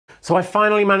So I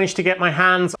finally managed to get my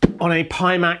hands on a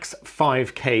Pimax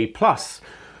 5K Plus.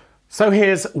 So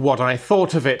here's what I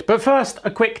thought of it, but first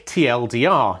a quick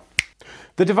TLDR.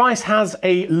 The device has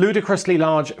a ludicrously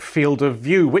large field of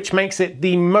view, which makes it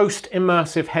the most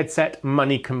immersive headset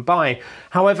money can buy.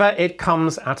 However, it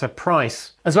comes at a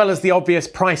price. As well as the obvious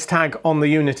price tag on the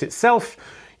unit itself,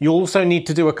 you also need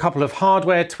to do a couple of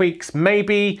hardware tweaks,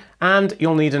 maybe, and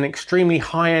you'll need an extremely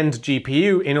high-end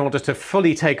GPU in order to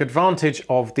fully take advantage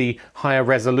of the higher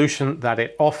resolution that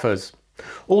it offers.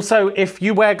 Also, if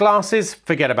you wear glasses,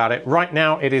 forget about it. Right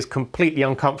now, it is completely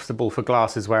uncomfortable for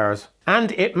glasses wearers.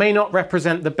 And it may not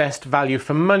represent the best value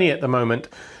for money at the moment,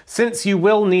 since you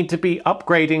will need to be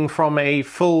upgrading from a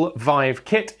full Vive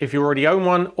kit if you already own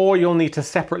one, or you'll need to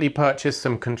separately purchase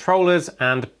some controllers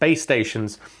and base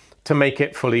stations to make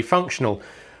it fully functional.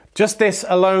 Just this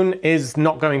alone is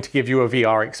not going to give you a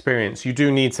VR experience. You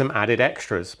do need some added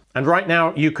extras. And right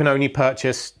now you can only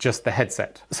purchase just the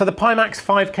headset. So the Pimax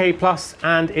 5K Plus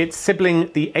and its sibling,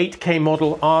 the 8K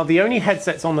model, are the only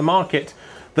headsets on the market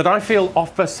that I feel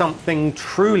offer something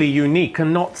truly unique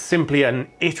and not simply an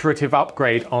iterative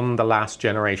upgrade on the last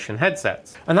generation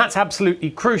headsets. And that's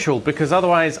absolutely crucial, because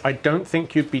otherwise I don't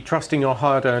think you'd be trusting your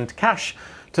hard-earned cash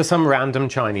to some random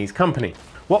Chinese company.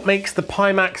 What makes the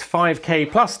Pimax 5K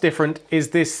Plus different is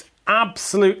this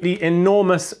absolutely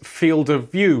enormous field of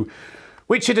view,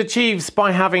 which it achieves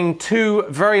by having two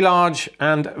very large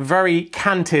and very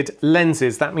canted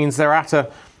lenses. That means they're at an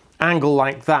angle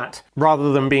like that,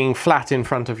 rather than being flat in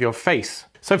front of your face.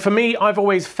 So for me, I've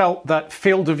always felt that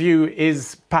field of view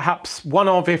is perhaps one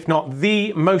of, if not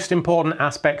the most important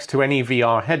aspects to any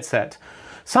VR headset.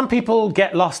 Some people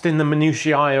get lost in the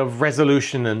minutiae of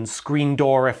resolution and screen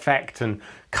door effect and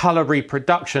color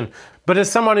reproduction, but as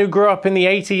someone who grew up in the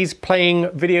 80s playing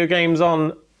video games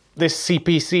on this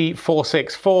CPC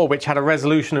 464, which had a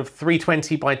resolution of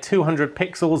 320 by 200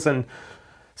 pixels and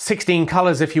 16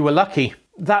 colors if you were lucky,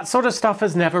 that sort of stuff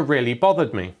has never really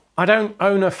bothered me. I don't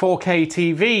own a 4K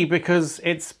TV because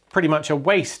it's pretty much a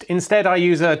waste. Instead, I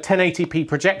use a 1080p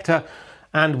projector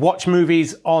and watch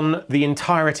movies on the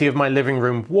entirety of my living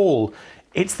room wall.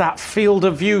 It's that field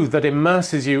of view that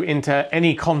immerses you into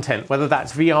any content, whether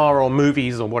that's VR or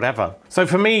movies or whatever. So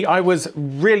for me, I was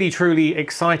really truly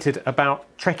excited about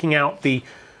checking out the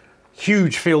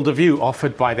huge field of view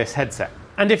offered by this headset.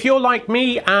 And if you're like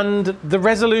me and the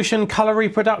resolution, color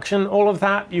reproduction, all of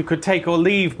that, you could take or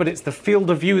leave, but it's the field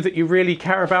of view that you really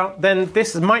care about, then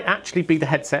this might actually be the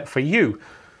headset for you.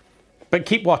 But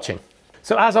keep watching.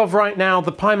 So as of right now,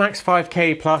 the Pimax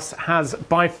 5K Plus has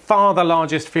by far the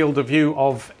largest field of view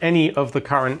of any of the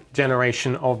current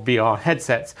generation of VR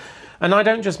headsets. And I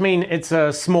don't just mean it's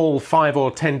a small 5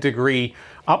 or 10 degree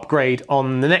upgrade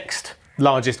on the next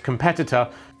largest competitor,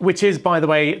 which is, by the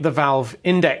way, the Valve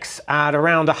Index at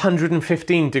around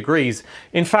 115 degrees.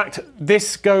 In fact,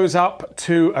 this goes up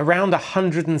to around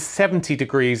 170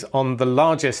 degrees on the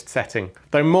largest setting,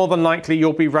 though more than likely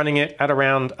you'll be running it at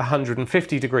around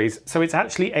 150 degrees. So it's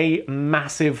actually a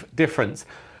massive difference.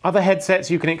 Other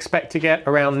headsets you can expect to get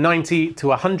around 90 to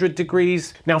 100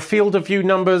 degrees. Now, field of view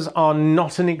numbers are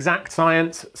not an exact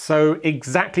science, so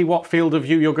exactly what field of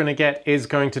view you're going to get is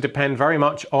going to depend very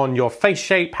much on your face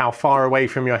shape, how far away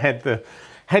from your head the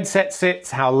headset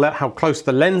sits, how close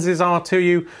the lenses are to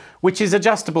you, which is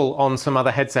adjustable on some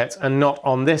other headsets and not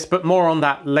on this, but more on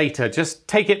that later. Just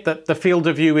take it that the field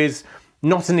of view is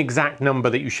not an exact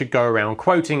number that you should go around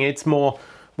quoting. It's more,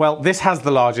 well, this has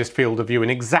the largest field of view and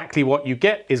exactly what you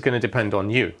get is going to depend on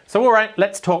you. So all right,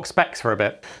 let's talk specs for a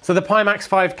bit. So the Pimax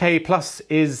 5K Plus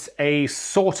is a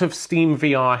sort of Steam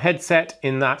VR headset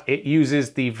in that it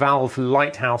uses the Valve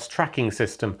Lighthouse tracking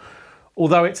system.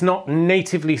 Although it's not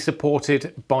natively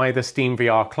supported by the Steam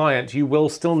VR client, you will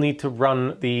still need to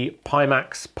run the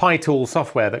Pimax PyTool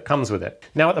software that comes with it.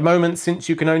 Now at the moment, since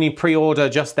you can only pre-order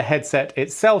just the headset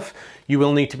itself, you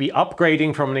will need to be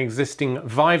upgrading from an existing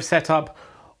Vive setup,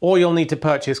 or you'll need to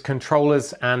purchase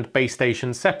controllers and base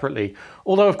stations separately.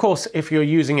 Although of course, if you're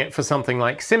using it for something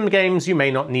like sim games, you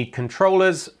may not need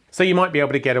controllers, so you might be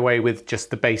able to get away with just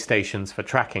the base stations for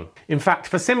tracking. In fact,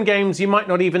 for sim games, you might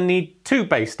not even need 2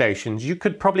 base stations. You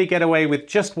could probably get away with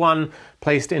just one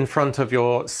placed in front of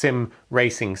your sim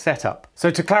racing setup.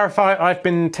 So to clarify, I've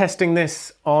been testing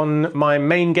this on my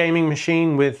main gaming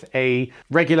machine with a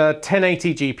regular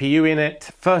 1080 GPU in it,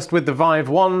 first with the Vive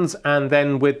ones and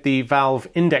then with the Valve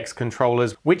Index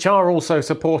controllers, which are also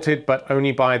supported but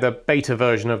only by the beta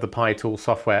version of the PyTool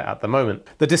software at the moment.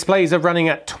 The displays are running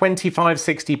at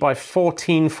 2560 by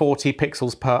 1440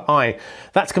 pixels per eye.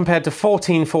 That's compared to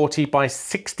 1440 by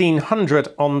 1600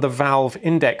 on the Valve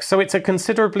Index, so it's a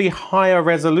considerably higher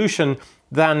resolution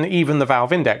than even the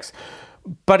Valve Index.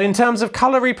 But in terms of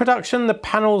color reproduction, the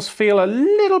panels feel a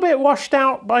little bit washed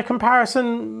out by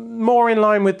comparison, more in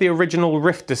line with the original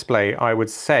Rift display, I would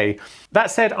say.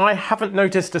 That said, I haven't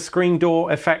noticed a screen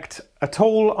door effect at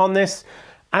all on this.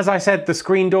 As I said, the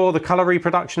screen door, the color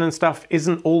reproduction and stuff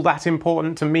isn't all that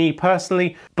important to me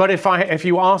personally, but if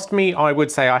you asked me, I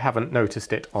would say I haven't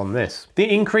noticed it on this. The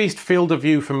increased field of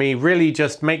view for me really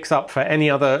just makes up for any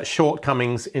other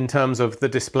shortcomings in terms of the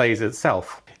displays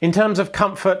itself. In terms of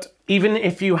comfort, even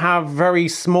if you have very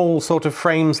small sort of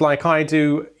frames like I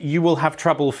do, you will have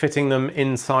trouble fitting them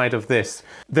inside of this.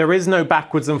 There is no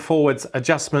backwards and forwards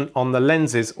adjustment on the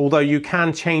lenses, although you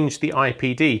can change the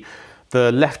IPD.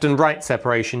 The left and right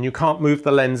separation, you can't move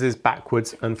the lenses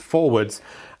backwards and forwards,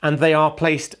 and they are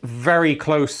placed very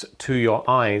close to your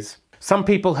eyes. Some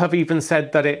people have even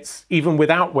said that it's, even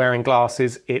without wearing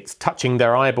glasses, it's touching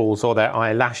their eyeballs or their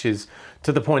eyelashes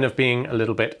to the point of being a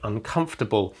little bit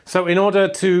uncomfortable. So in order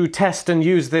to test and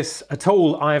use this at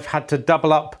all, I've had to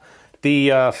double up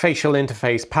the facial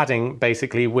interface padding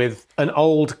basically with an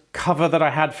old cover that I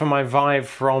had for my Vive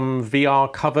from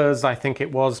VR Covers, I think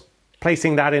it was.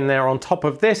 Placing that in there on top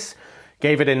of this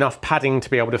gave it enough padding to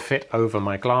be able to fit over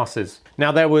my glasses.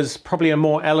 Now there was probably a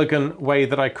more elegant way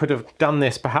that I could have done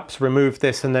this, perhaps removed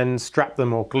this and then strapped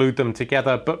them or glued them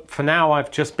together, but for now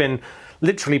I've just been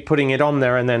literally putting it on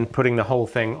there and then putting the whole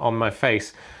thing on my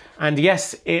face. And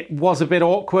yes, it was a bit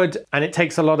awkward and it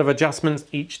takes a lot of adjustments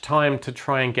each time to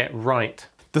try and get right.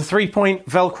 The 3-point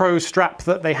Velcro strap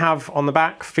that they have on the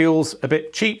back feels a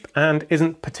bit cheap and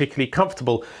isn't particularly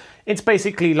comfortable. It's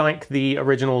basically like the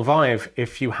original Vive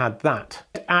if you had that.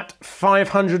 At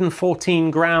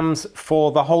 514 grams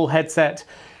for the whole headset,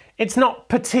 it's not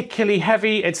particularly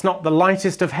heavy, it's not the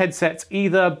lightest of headsets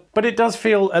either, but it does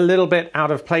feel a little bit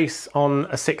out of place on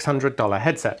a $600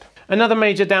 headset. Another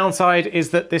major downside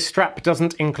is that this strap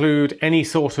doesn't include any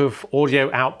sort of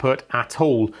audio output at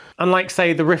all. Unlike,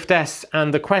 say, the Rift S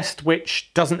and the Quest,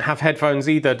 which doesn't have headphones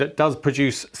either, that does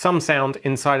produce some sound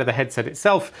inside of the headset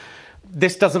itself,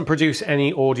 this doesn't produce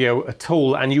any audio at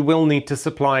all, and you will need to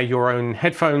supply your own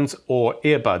headphones or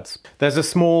earbuds. There's a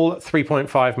small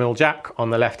 3.5mm jack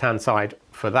on the left-hand side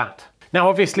for that. Now,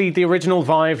 obviously, the original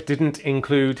Vive didn't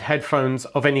include headphones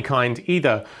of any kind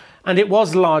either, and it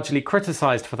was largely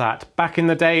criticized for that. Back in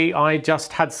the day, I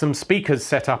just had some speakers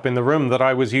set up in the room that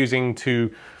I was using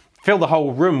to fill the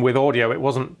whole room with audio. It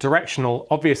wasn't directional,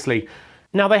 obviously.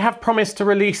 Now, they have promised to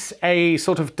release a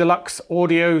sort of deluxe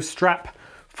audio strap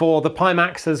for the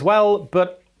Pimax as well,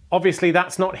 but obviously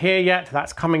that's not here yet,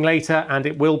 that's coming later, and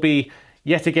it will be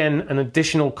yet again an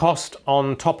additional cost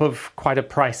on top of quite a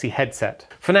pricey headset.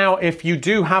 For now, if you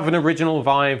do have an original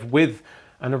Vive with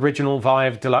an original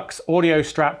Vive Deluxe audio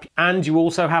strap, and you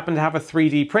also happen to have a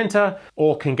 3D printer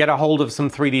or can get a hold of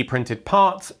some 3D printed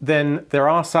parts, then there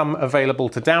are some available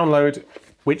to download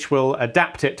which will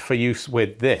adapt it for use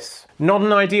with this. Not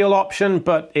an ideal option,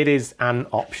 but it is an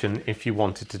option if you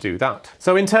wanted to do that.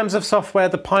 So in terms of software,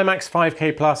 the Pimax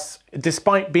 5K Plus,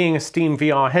 despite being a Steam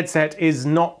VR headset, is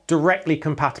not directly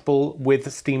compatible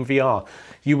with Steam VR.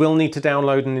 You will need to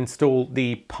download and install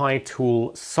the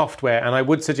PyTool software, and I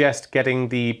would suggest getting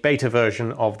the beta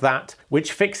version of that,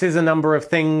 which fixes a number of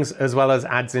things as well as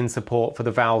adds in support for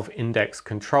the Valve Index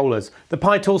controllers. The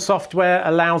PyTool software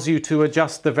allows you to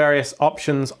adjust the various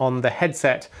options on the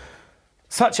headset,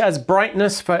 such as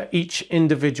brightness for each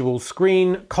individual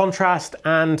screen, contrast,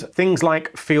 and things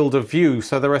like field of view.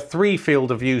 So there are 3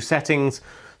 field of view settings: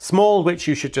 small, which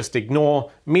you should just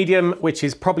ignore; medium, which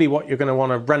is probably what you're going to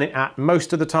want to run it at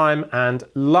most of the time; and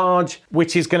large,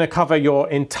 which is going to cover your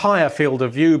entire field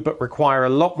of view but require a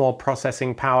lot more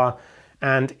processing power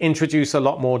and introduce a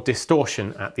lot more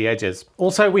distortion at the edges.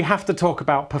 Also, we have to talk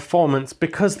about performance.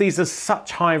 Because these are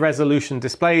such high resolution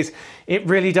displays, it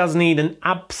really does need an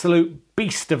absolute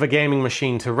beast of a gaming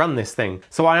machine to run this thing.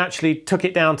 So I actually took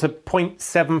it down to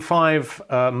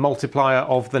 0.75 multiplier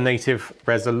of the native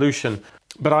resolution.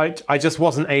 But I just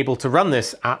wasn't able to run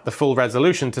this at the full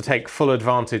resolution to take full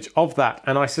advantage of that,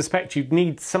 and I suspect you'd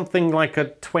need something like a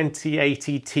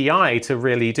 2080 Ti to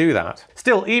really do that.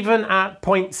 Still, even at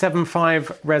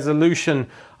 0.75 resolution,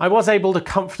 I was able to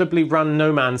comfortably run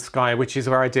No Man's Sky, which is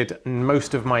where I did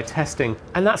most of my testing,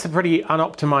 and that's a pretty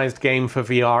unoptimized game for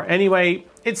VR anyway.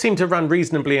 It seemed to run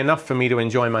reasonably enough for me to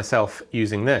enjoy myself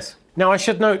using this. Now, I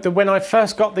should note that when I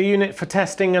first got the unit for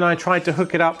testing and I tried to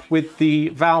hook it up with the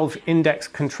Valve Index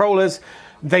controllers,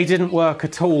 they didn't work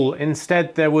at all.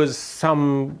 Instead, there was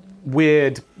some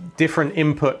weird different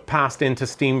input passed into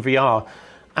Steam VR.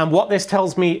 And what this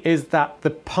tells me is that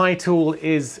the PyTool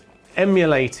is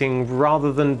emulating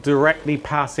rather than directly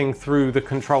passing through the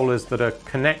controllers that are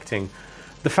connecting,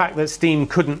 The fact that Steam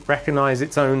couldn't recognize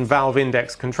its own Valve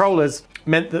Index controllers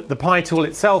meant that the Pi tool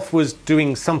itself was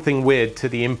doing something weird to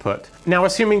the input. Now,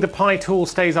 assuming the Pi tool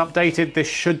stays updated, this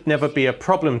should never be a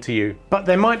problem to you. But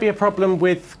there might be a problem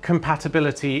with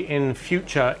compatibility in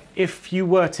future. If you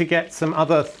were to get some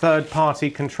other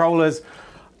third-party controllers,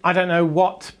 I don't know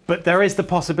what, but there is the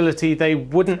possibility they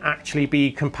wouldn't actually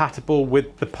be compatible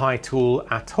with the Pi tool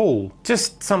at all.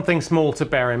 Just something small to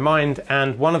bear in mind,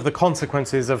 and one of the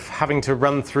consequences of having to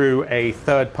run through a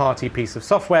third-party piece of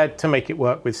software to make it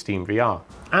work with Steam VR.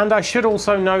 And I should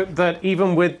also note that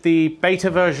even with the beta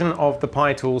version of the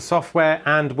Pi tool software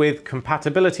and with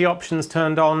compatibility options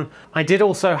turned on, I did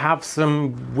also have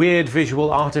some weird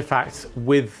visual artifacts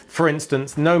with, for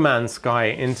instance, No Man's Sky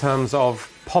in terms of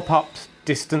pop-ups,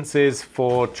 distances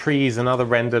for trees and other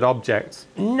rendered objects.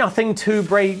 Nothing too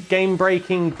game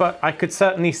breaking, but I could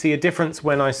certainly see a difference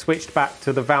when I switched back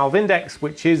to the Valve Index,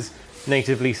 which is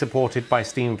natively supported by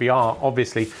Steam VR,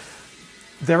 obviously.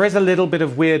 There is a little bit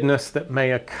of weirdness that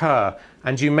may occur,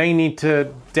 and you may need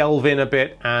to delve in a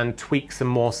bit and tweak some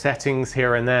more settings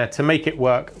here and there to make it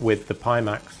work with the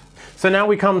Pimax. So now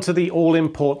we come to the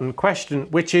all-important question,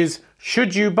 which is,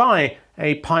 should you buy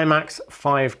a Pimax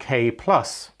 5K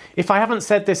Plus? If I haven't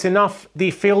said this enough,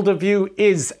 the field of view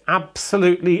is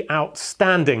absolutely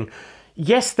outstanding.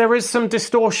 Yes, there is some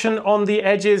distortion on the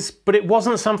edges, but it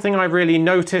wasn't something I really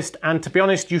noticed, and to be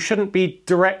honest, you shouldn't be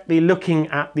directly looking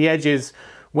at the edges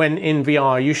when in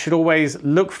VR. You should always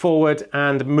look forward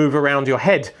and move around your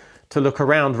head to look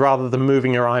around rather than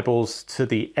moving your eyeballs to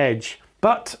the edge.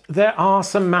 But there are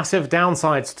some massive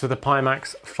downsides to the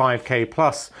Pimax 5K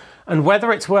Plus, and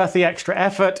whether it's worth the extra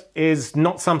effort is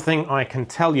not something I can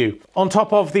tell you. On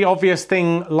top of the obvious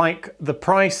thing like the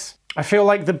price, I feel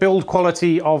like the build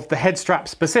quality of the head strap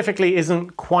specifically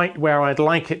isn't quite where I'd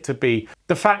like it to be.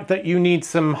 The fact that you need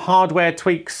some hardware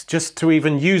tweaks just to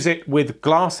even use it with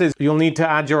glasses. You'll need to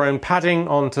add your own padding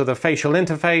onto the facial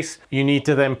interface. You need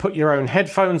to then put your own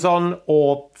headphones on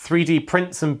or 3D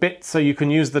print some bits so you can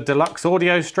use the deluxe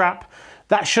audio strap.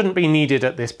 That shouldn't be needed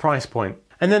at this price point.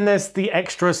 And then there's the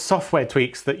extra software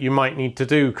tweaks that you might need to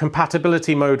do,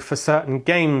 compatibility mode for certain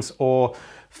games, or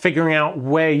figuring out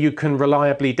where you can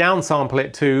reliably downsample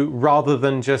it to rather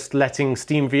than just letting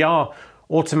Steam VR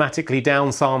automatically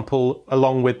downsample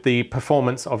along with the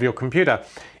performance of your computer.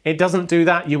 It doesn't do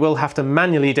that. You will have to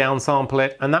manually downsample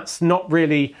it, and that's not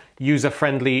really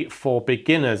user-friendly for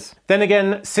beginners. Then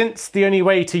again, since the only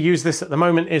way to use this at the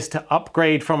moment is to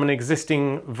upgrade from an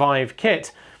existing Vive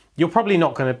kit, you're probably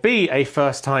not going to be a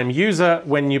first-time user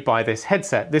when you buy this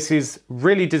headset. This is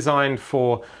really designed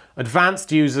for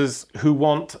advanced users who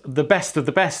want the best of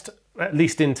the best, at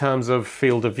least in terms of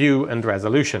field of view and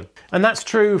resolution. And that's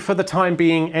true for the time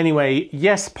being anyway.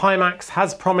 Yes, Pimax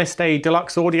has promised a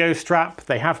deluxe audio strap.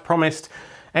 They have promised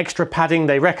extra padding.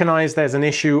 They recognize there's an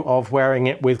issue of wearing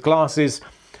it with glasses,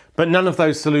 but none of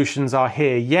those solutions are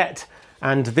here yet.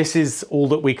 And this is all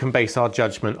that we can base our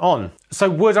judgment on. So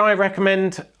would I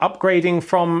recommend upgrading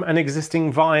from an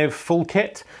existing Vive full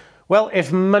kit? Well,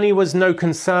 if money was no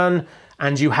concern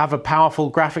and you have a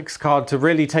powerful graphics card to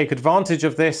really take advantage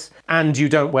of this and you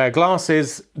don't wear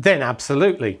glasses, then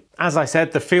absolutely. As I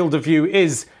said, the field of view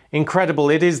is incredible.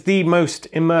 It is the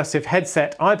most immersive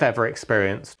headset I've ever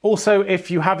experienced. Also, if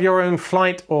you have your own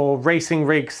flight or racing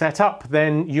rig set up,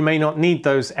 then you may not need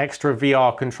those extra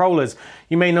VR controllers.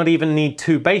 You may not even need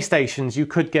 2 base stations. You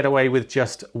could get away with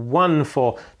just one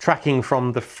for tracking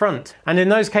from the front. And in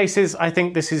those cases, I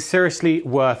think this is seriously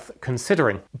worth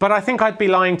considering. But I think I'd be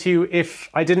lying to you if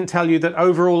I didn't tell you that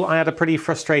overall I had a pretty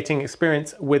frustrating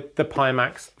experience with the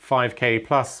Pimax 5K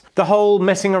Plus. The whole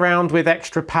messing around with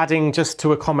extra padding just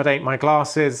to accommodate my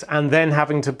glasses and then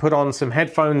having to put on some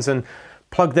headphones and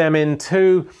plug them in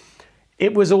too,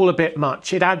 it was all a bit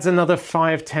much. It adds another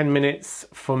 5-10 minutes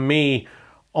for me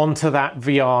onto that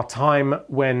VR time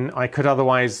when I could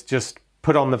otherwise just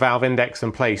put on the Valve Index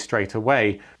and play straight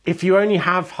away. If you only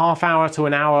have half hour to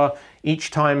an hour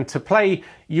each time to play,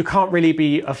 you can't really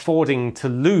be affording to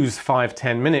lose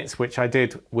 5-10 minutes, which I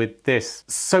did with this.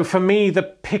 So for me, the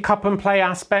pick up and play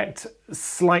aspect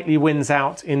slightly wins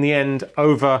out in the end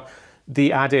over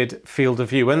the added field of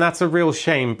view. And that's a real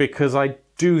shame because I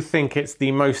do think it's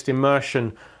the most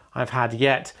immersion I've had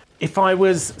yet. If I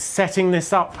was setting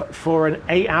this up for an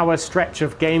 8-hour stretch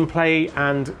of gameplay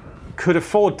and could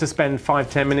afford to spend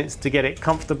 5-10 minutes to get it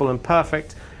comfortable and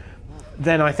perfect,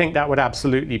 then I think that would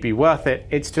absolutely be worth it.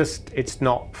 It's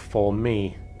not for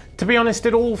me. To be honest,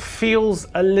 it all feels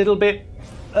a little bit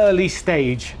early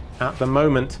stage at the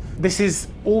moment. This is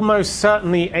almost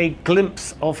certainly a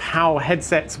glimpse of how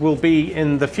headsets will be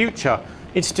in the future.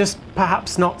 It's just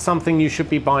perhaps not something you should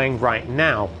be buying right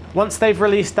now. Once they've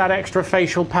released that extra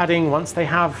facial padding, once they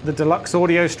have the deluxe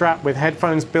audio strap with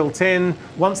headphones built in,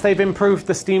 once they've improved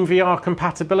the Steam VR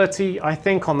compatibility, I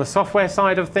think on the software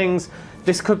side of things,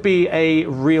 this could be a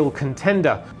real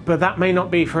contender. But that may not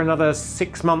be for another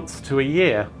 6 months to a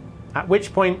year, at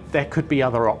which point there could be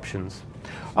other options.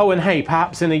 Oh, and hey,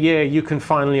 perhaps in a year you can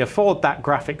finally afford that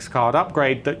graphics card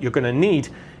upgrade that you're going to need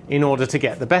in order to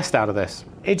get the best out of this.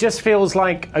 It just feels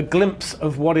like a glimpse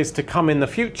of what is to come in the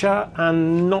future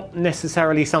and not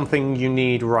necessarily something you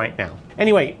need right now.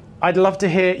 Anyway, I'd love to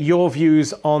hear your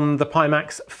views on the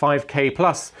Pimax 5K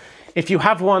Plus. If you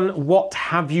have one, what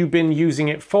have you been using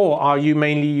it for? Are you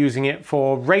mainly using it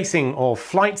for racing or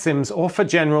flight sims or for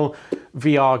general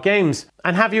VR games?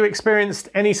 And have you experienced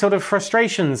any sort of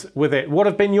frustrations with it? What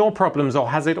have been your problems, or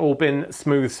has it all been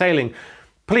smooth sailing?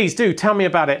 Please do tell me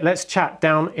about it. Let's chat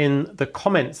down in the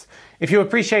comments. If you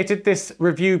appreciated this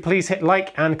review, please hit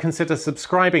like and consider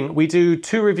subscribing. We do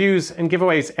 2 reviews and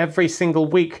giveaways every single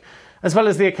week, as well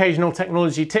as the occasional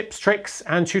technology tips, tricks,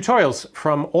 and tutorials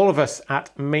from all of us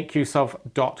at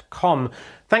makeuseof.com.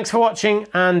 Thanks for watching,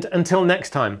 and until next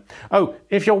time. Oh,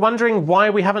 if you're wondering why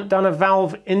we haven't done a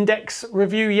Valve Index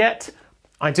review yet,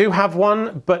 I do have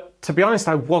one, but to be honest,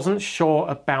 I wasn't sure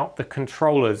about the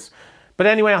controllers. But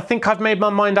anyway, I think I've made my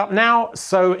mind up now,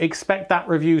 so expect that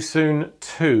review soon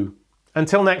too.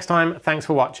 Until next time, thanks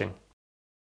for watching.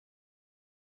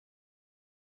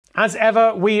 As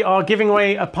ever, we are giving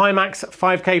away a Pimax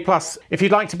 5K Plus. If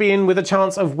you'd like to be in with a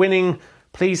chance of winning,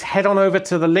 please head on over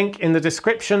to the link in the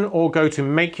description or go to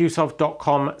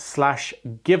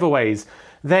makeuseof.com/giveaways.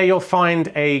 There you'll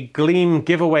find a Gleam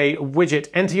giveaway widget.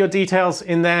 Enter your details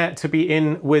in there to be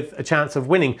in with a chance of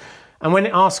winning. And when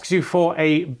it asks you for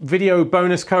a video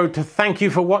bonus code to thank you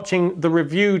for watching the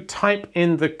review, type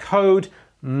in the code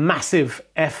MASSIVE,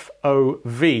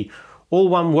 FOV, all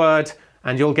one word,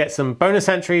 and you'll get some bonus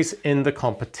entries in the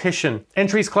competition.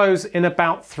 Entries close in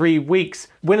about 3 weeks.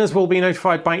 Winners will be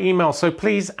notified by email, so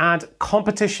please add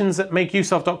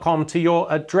competitions@makeuseof.com to your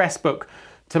address book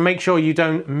to make sure you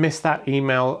don't miss that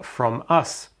email from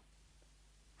us.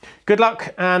 Good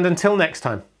luck, and until next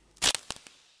time.